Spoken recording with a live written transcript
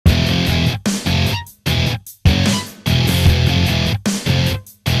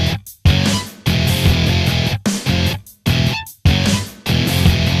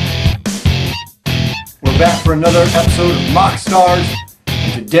back for another episode of Mock Stars.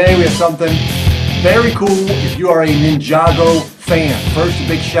 And today we have something very cool if you are a Ninjago fan. First, a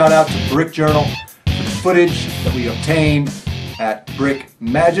big shout out to Brick Journal for the footage that we obtained at Brick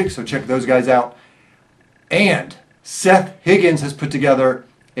Magic, so check those guys out. And Seth Higgins has put together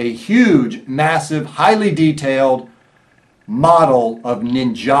a huge, massive, highly detailed model of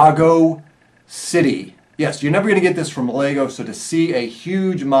Ninjago City. Yes, you're never going to get this from LEGO, so to see a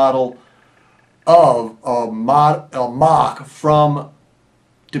huge model of a MOC from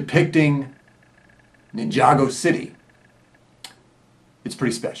depicting Ninjago City, it's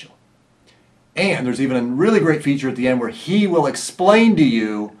pretty special. And there's even a really great feature at the end where he will explain to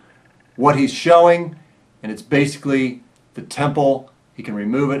you what he's showing, and it's basically the temple. He can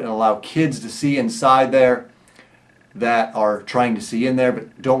remove it and allow kids to see inside there that are trying to see in there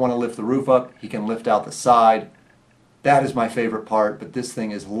but don't want to lift the roof up. He can lift out the side. That is my favorite part, but this thing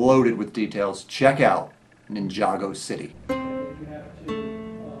is loaded with details. Check out Ninjago City.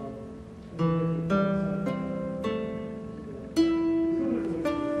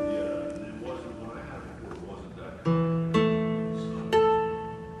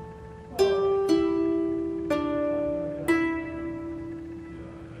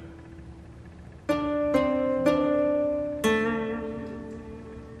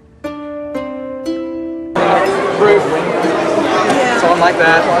 Roof, something like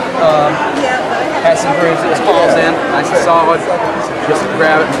that. Has some grooves that it falls in, nice and solid. Just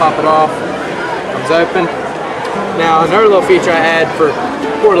grab it and pop it off. Comes open. Now another little feature I had for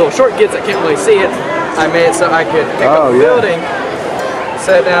poor little short kids that can't really see it, I made it so I could pick up the building,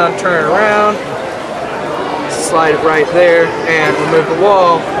 set it down, turn it around, slide it right there, and remove the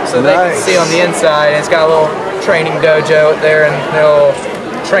wall so they can see on the inside. And it's got a little training dojo there and a little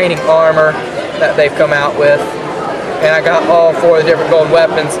training armor that they've come out with. And I got all 4 of the different gold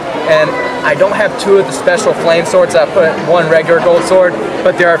weapons, and I don't have 2 of the special flame swords. I put 1 regular gold sword,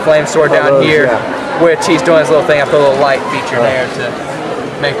 but there are flame sword down here, which he's doing his little thing. I put a little light feature there to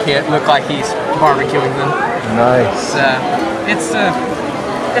make it look like he's barbecuing them. Nice. It's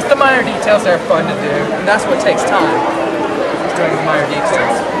the minor details that are fun to do, and that's what takes time. It's doing the minor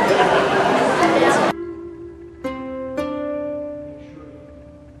details.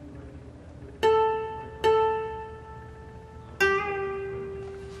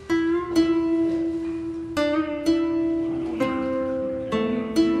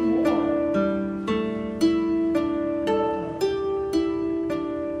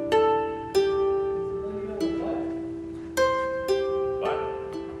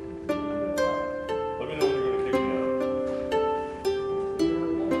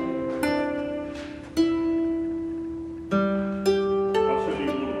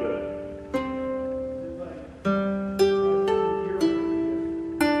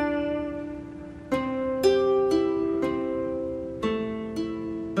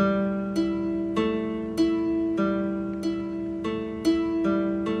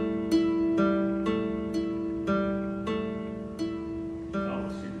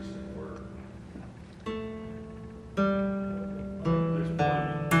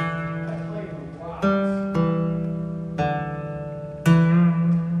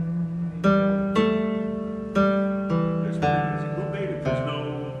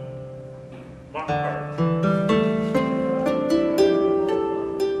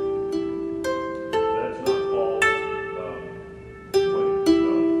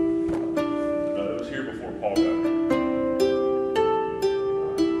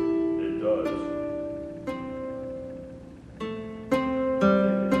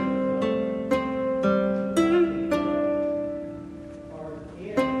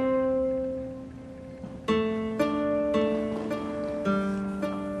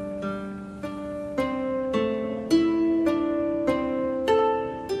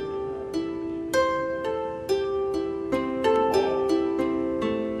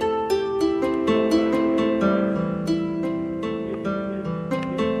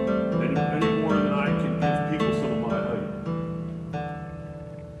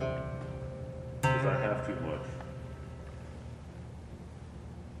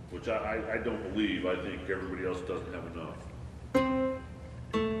 Which I don't believe. I think everybody else doesn't have enough.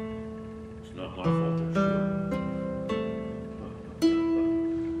 It's not my fault, they're short.